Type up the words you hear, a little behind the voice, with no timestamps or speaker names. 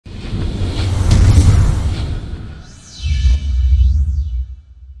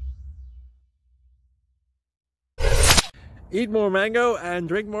Eat more mango and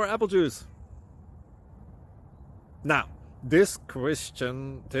drink more apple juice. Now, this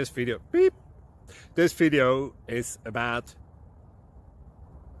video is about,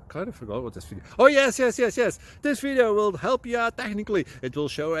 I kind of forgot what this video. Oh yes. This video will help you out technically. It will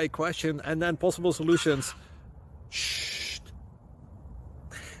show a question and then possible solutions. Shh.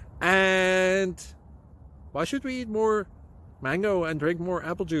 And why should we eat more mango and drink more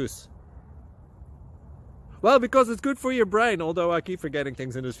apple juice? Well, because it's good for your brain, although I keep forgetting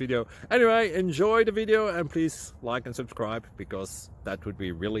things in this video. Anyway, enjoy the video and please like and subscribe, because that would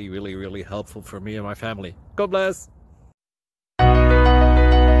be really helpful for me and my family. God bless!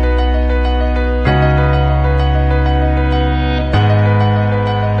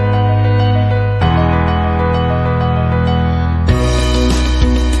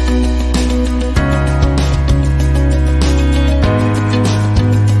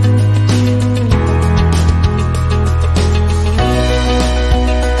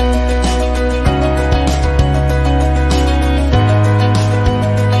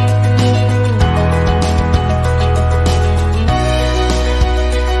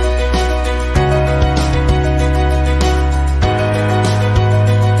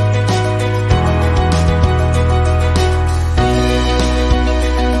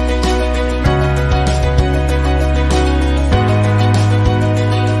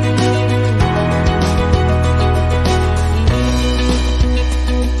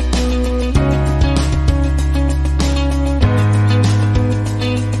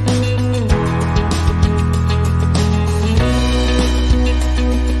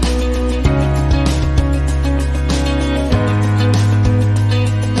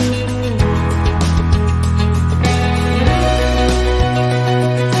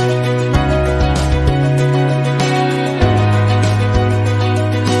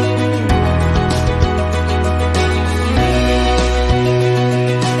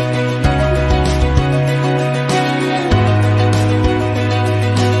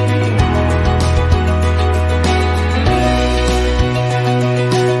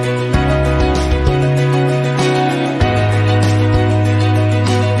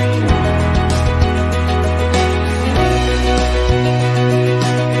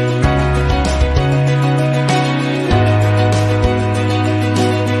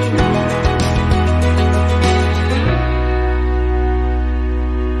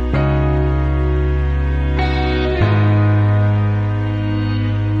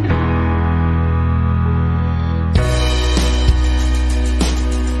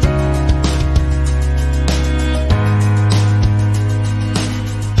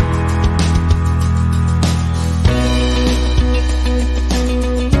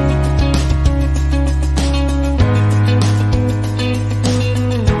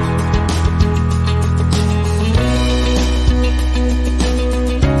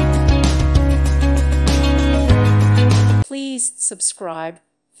 Please subscribe.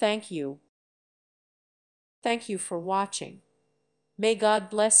 Thank you. Thank you for watching. May God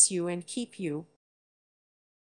bless you and keep you.